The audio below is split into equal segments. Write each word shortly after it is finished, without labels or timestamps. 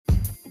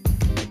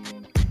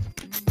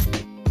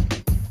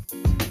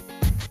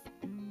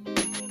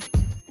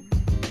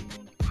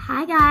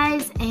Hi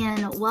guys,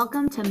 and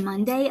welcome to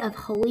Monday of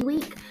Holy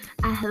Week.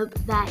 I hope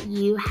that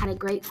you had a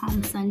great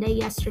Palm Sunday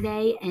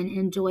yesterday and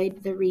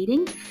enjoyed the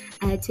reading.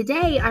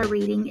 Today our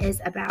reading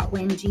is about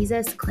when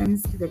Jesus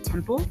cleansed the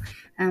temple.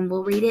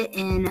 We'll read it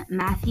in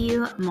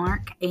Matthew,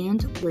 Mark,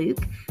 and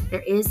Luke.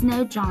 There is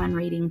no John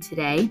reading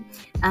today.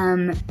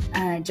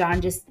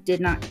 John just did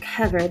not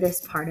cover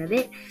this part of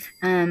it.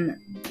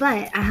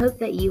 But I hope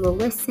that you will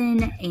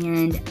listen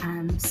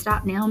and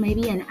stop now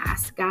maybe and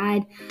ask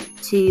God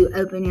to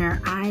open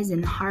your eyes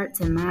and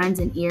hearts and minds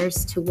and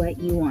ears to what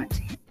He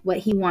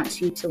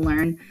wants you to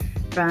learn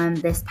from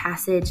this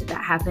passage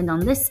that happened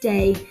on this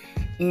day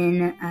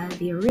in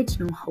the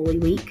original Holy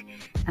Week.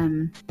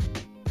 And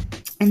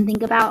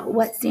think about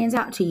what stands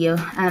out to you.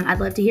 I'd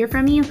love to hear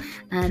from you,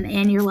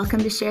 and you're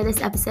welcome to share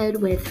this episode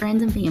with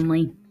friends and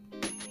family.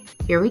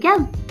 Here we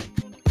go.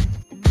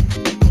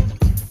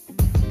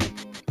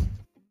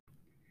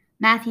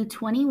 Matthew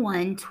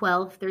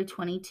 21:12 through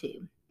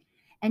 22.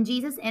 And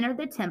Jesus entered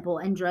the temple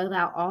and drove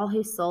out all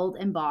who sold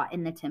and bought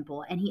in the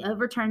temple, and he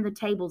overturned the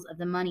tables of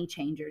the money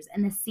changers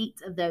and the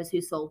seats of those who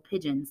sold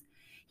pigeons.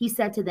 He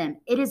said to them,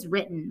 "It is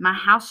written, my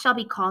house shall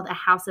be called a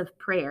house of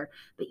prayer,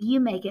 but you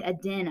make it a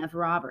den of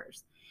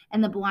robbers."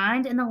 And the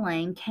blind and the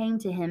lame came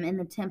to him in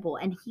the temple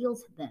and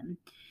healed them.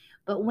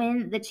 But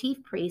when the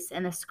chief priests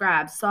and the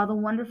scribes saw the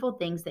wonderful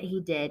things that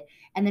he did,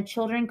 and the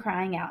children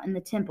crying out in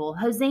the temple,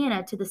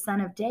 "Hosanna to the Son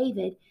of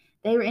David,"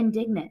 they were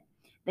indignant.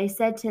 They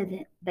said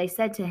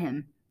to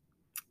him,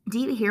 "Do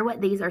you hear what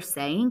these are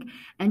saying?"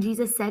 And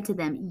Jesus said to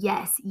them,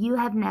 "Yes,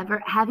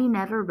 have you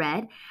never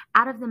read,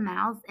 out of the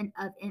mouths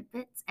of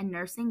infants and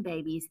nursing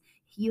babies,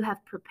 you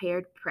have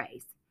prepared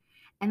praise."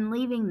 And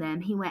leaving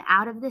them, he went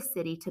out of the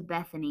city to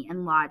Bethany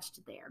and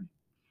lodged there.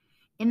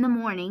 In the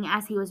morning,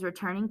 as he was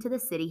returning to the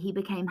city, he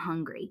became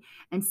hungry,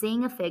 and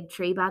seeing a fig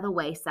tree by the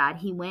wayside,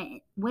 he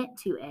went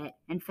to it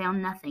and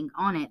found nothing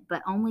on it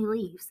but only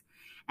leaves.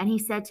 And he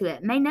said to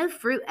it, "May no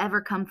fruit ever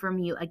come from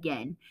you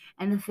again."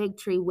 And the fig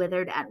tree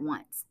withered at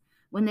once.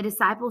 When the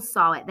disciples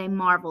saw it, they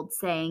marveled,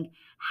 saying,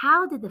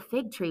 "How did the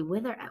fig tree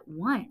wither at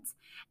once?"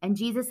 And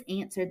Jesus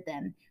answered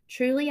them,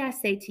 "Truly I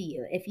say to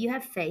you, if you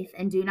have faith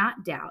and do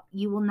not doubt,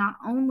 you will not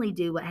only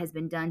do what has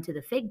been done to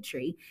the fig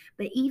tree,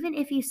 but even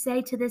if you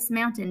say to this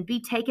mountain, 'Be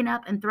taken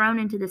up and thrown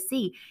into the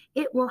sea,'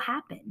 it will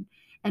happen.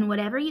 And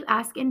whatever you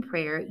ask in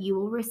prayer, you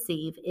will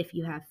receive if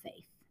you have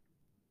faith."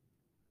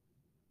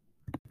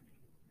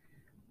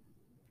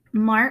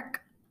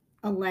 Mark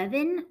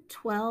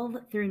 11:12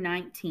 through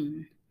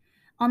 19.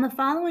 On the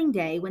following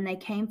day, when they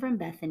came from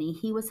Bethany,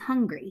 he was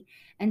hungry,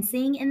 and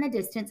seeing in the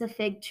distance a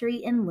fig tree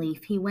in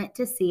leaf, he went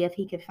to see if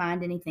he could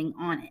find anything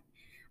on it.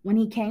 When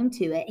he came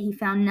to it, he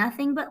found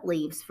nothing but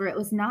leaves, for it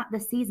was not the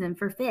season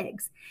for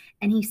figs.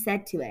 And he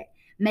said to it,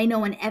 "May no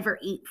one ever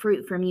eat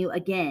fruit from you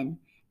again."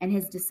 And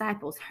his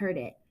disciples heard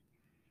it.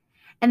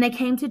 And they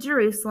came to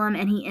Jerusalem,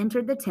 and he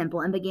entered the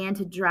temple and began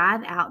to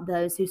drive out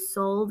those who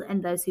sold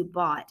and those who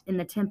bought in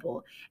the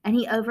temple. And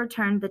he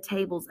overturned the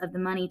tables of the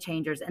money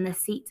changers and the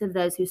seats of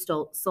those who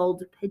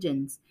sold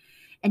pigeons.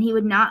 And he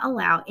would not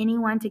allow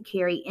anyone to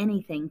carry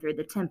anything through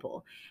the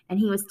temple. And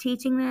he was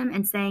teaching them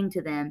and saying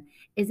to them,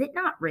 "Is it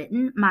not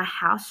written, 'My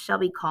house shall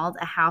be called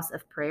a house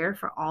of prayer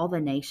for all the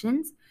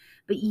nations'?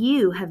 But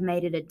you have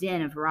made it a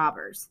den of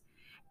robbers."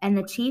 And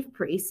the chief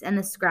priests and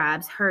the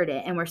scribes heard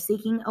it and were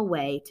seeking a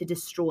way to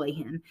destroy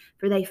him,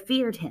 for they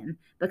feared him,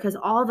 because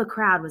all the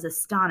crowd was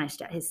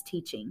astonished at his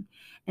teaching.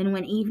 And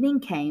when evening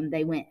came,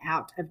 they went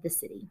out of the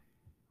city.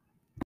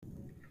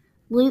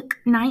 Luke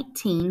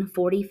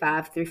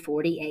 19:45 through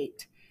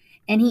 48.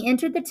 And he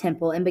entered the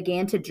temple and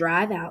began to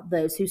drive out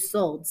those who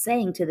sold,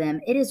 saying to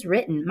them, "It is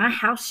written, 'My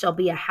house shall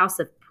be a house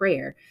of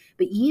prayer,'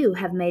 but you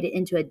have made it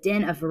into a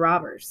den of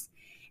robbers."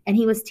 And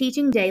he was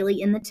teaching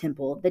daily in the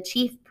temple. The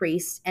chief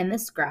priests and the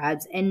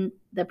scribes and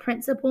the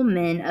principal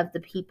men of the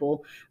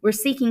people were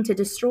seeking to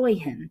destroy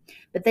him,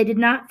 but they did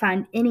not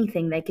find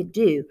anything they could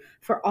do,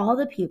 for all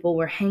the people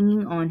were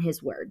hanging on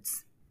his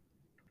words.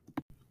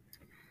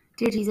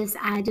 Dear Jesus,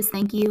 I just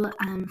thank you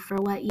for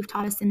what you've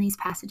taught us in these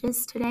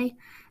passages today,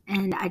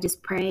 and I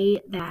just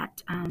pray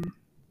that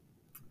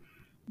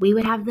we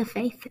would have the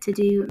faith to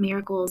do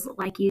miracles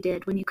like you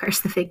did when you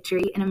cursed the fig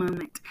tree in a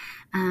moment.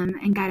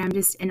 And God, I'm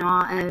just in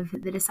awe of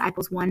the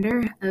disciples'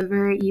 wonder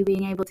over you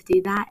being able to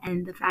do that,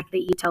 and the fact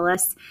that you tell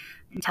us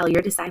and tell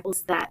your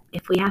disciples that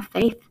if we have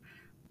faith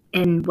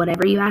in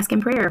whatever you ask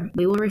in prayer,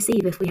 we will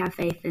receive if we have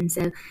faith. And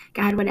so,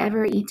 God,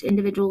 whatever each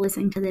individual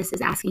listening to this is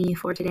asking you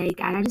for today,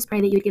 God, I just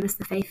pray that you would give us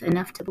the faith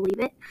enough to believe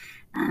it,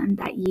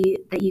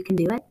 that you can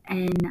do it.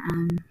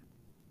 And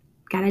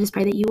God, I just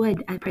pray that you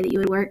would. I pray that you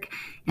would work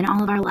in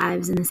all of our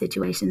lives and the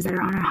situations that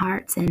are on our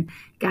hearts. And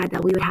God,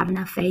 that we would have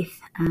enough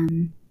faith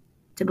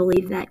to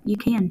believe that you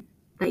can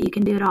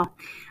do it all.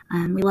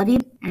 We love you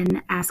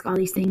and ask all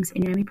these things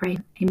in your name we pray.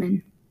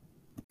 Amen.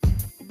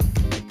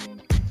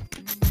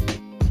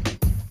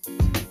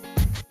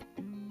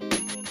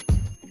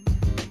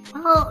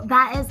 Well,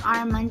 that is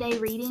our Monday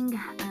reading.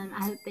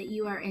 I hope that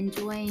you are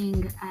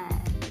enjoying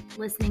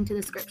listening to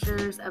the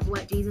scriptures of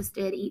what Jesus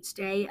did each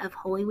day of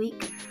Holy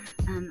Week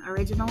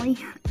originally.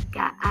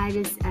 I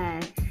just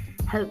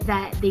hope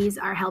that these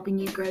are helping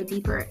you grow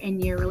deeper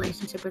in your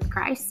relationship with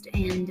Christ.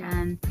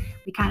 And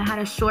we kind of had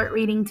a short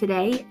reading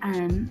today,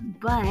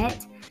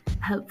 but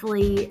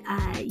hopefully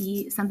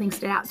something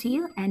stood out to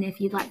you. And if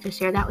you'd like to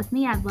share that with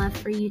me, I'd love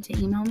for you to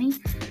email me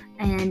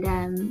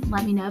and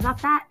let me know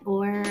about that,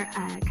 or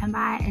come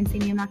by and see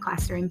me in my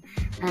classroom.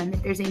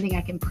 If there's anything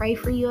I can pray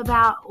for you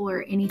about,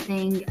 or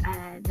anything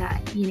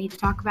that you need to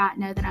talk about,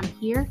 know that I'm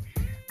here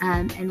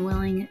and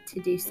willing to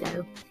do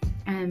so.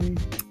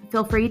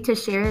 Feel free to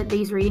share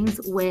these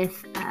readings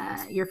with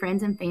your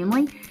friends and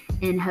family,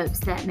 in hopes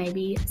that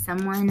maybe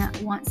someone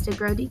wants to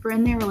grow deeper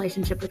in their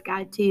relationship with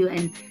God too,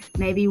 and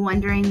maybe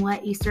wondering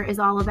what Easter is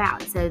all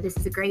about. So this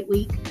is a great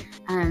week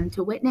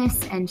to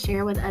witness and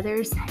share with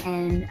others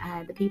and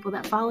the people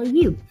that follow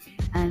you.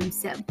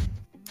 So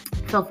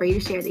feel free to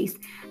share these.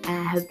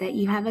 I hope that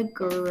you have a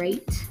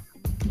great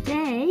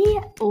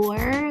day,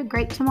 or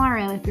great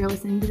tomorrow if you're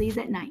listening to these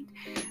at night.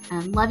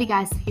 Love you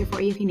guys. Here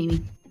for you if you need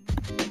me.